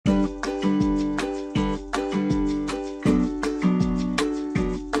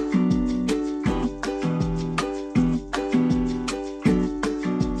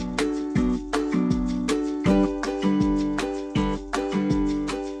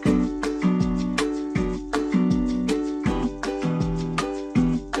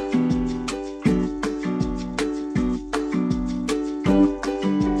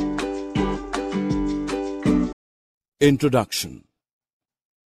Introduction.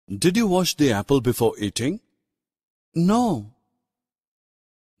 Did you wash the apple before eating? No.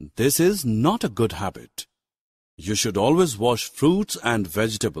 This is not a good habit. You should always wash fruits and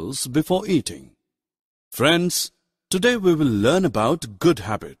vegetables before eating. Friends, today we will learn about good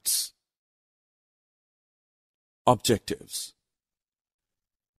habits. Objectives.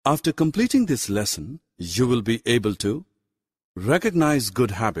 After completing this lesson, you will be able to recognize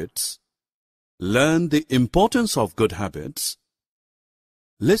good habits, learn the importance of good habits,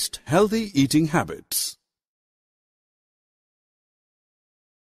 list healthy eating habits.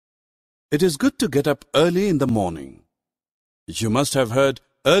 It is good to get up early in the morning. You must have heard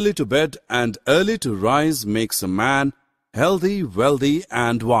early to bed and early to rise makes a man healthy, wealthy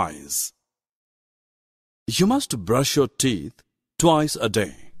and wise. You must brush your teeth twice a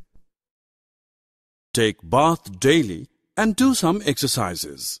day. Take bath daily and do some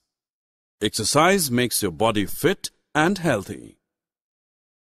exercises. Exercise makes your body fit and healthy.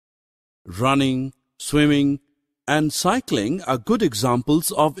 Running, swimming, and cycling are good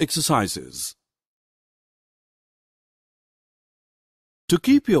examples of exercises. To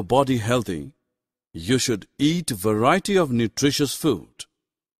keep your body healthy, you should eat a variety of nutritious food.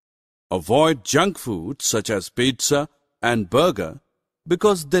 Avoid junk food such as pizza and burger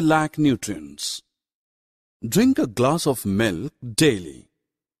because they lack nutrients. Drink a glass of milk daily.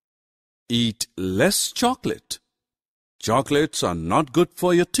 Eat less chocolate. Chocolates are not good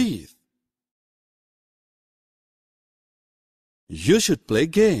for your teeth. You should play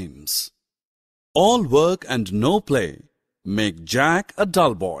games. All work and no play make Jack a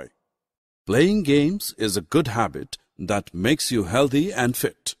dull boy. Playing games is a good habit that makes you healthy and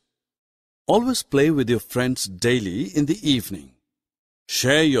fit. Always play with your friends daily in the evening.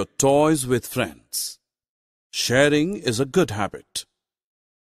 Share your toys with friends. Sharing is a good habit.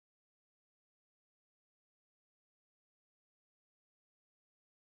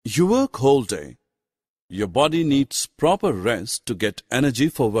 You work whole day. Your body needs proper rest to get energy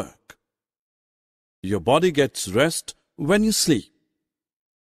for work. Your body gets rest when you sleep.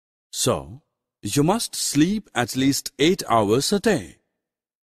 So, you must sleep at least 8 hours a day.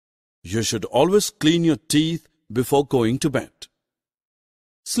 You should always clean your teeth before going to bed.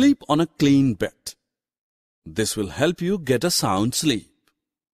 Sleep on a clean bed. This will help you get a sound sleep.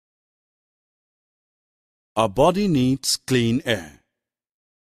 Our body needs clean air.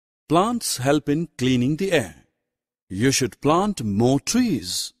 Plants help in cleaning the air. You should plant more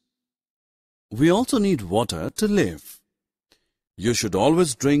trees. We also need water to live. You should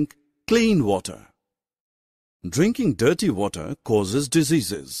always drink clean water. Drinking dirty water causes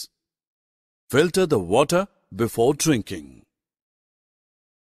diseases. Filter the water before drinking.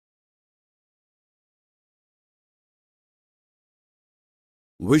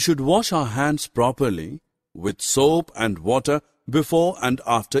 We should wash our hands properly with soap and water before and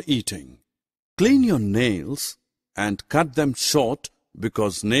after eating. Clean your nails and cut them short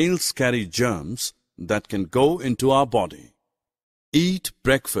because nails carry germs that can go into our body. Eat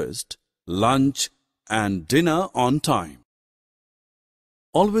breakfast, lunch and dinner on time.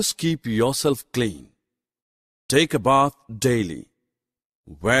 Always keep yourself clean. Take a bath daily.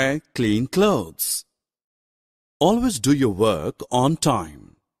 Wear clean clothes. Always do your work on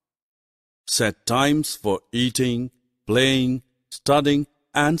time. Set times for eating, playing, studying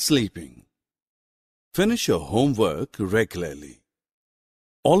and sleeping. Finish your homework regularly.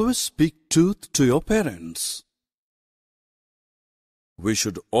 Always speak truth to your parents. We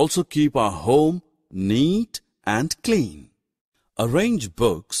should also keep our home neat and clean. Arrange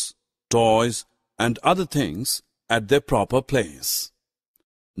books, toys and other things at their proper place.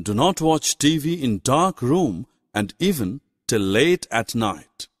 Do not watch TV in dark room and even till late at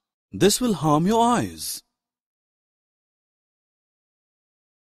night. This will harm your eyes.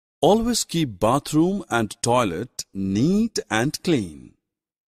 Always keep bathroom and toilet neat and clean.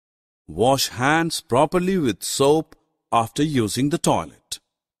 Wash hands properly with soap after using the toilet.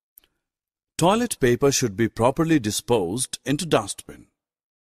 Toilet paper should be properly disposed into dustbin.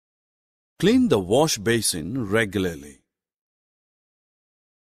 Clean the wash basin regularly.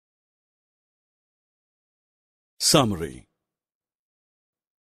 Summary.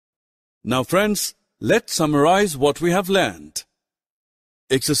 Now friends, let's summarize what we have learned.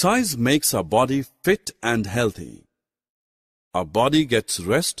 Exercise makes our body fit and healthy. Our body gets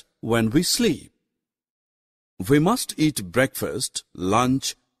rest when we sleep. We must eat breakfast,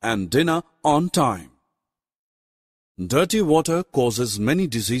 lunch and dinner on time. Dirty water causes many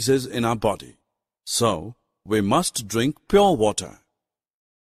diseases in our body. So, we must drink pure water.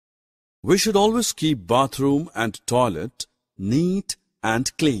 We should always keep bathroom and toilet neat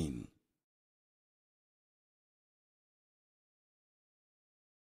and clean.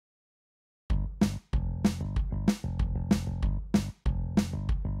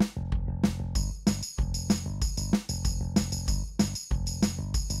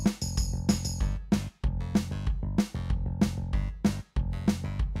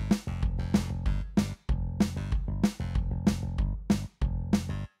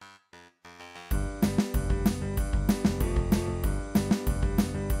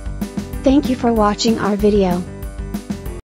 Thank you for watching our video.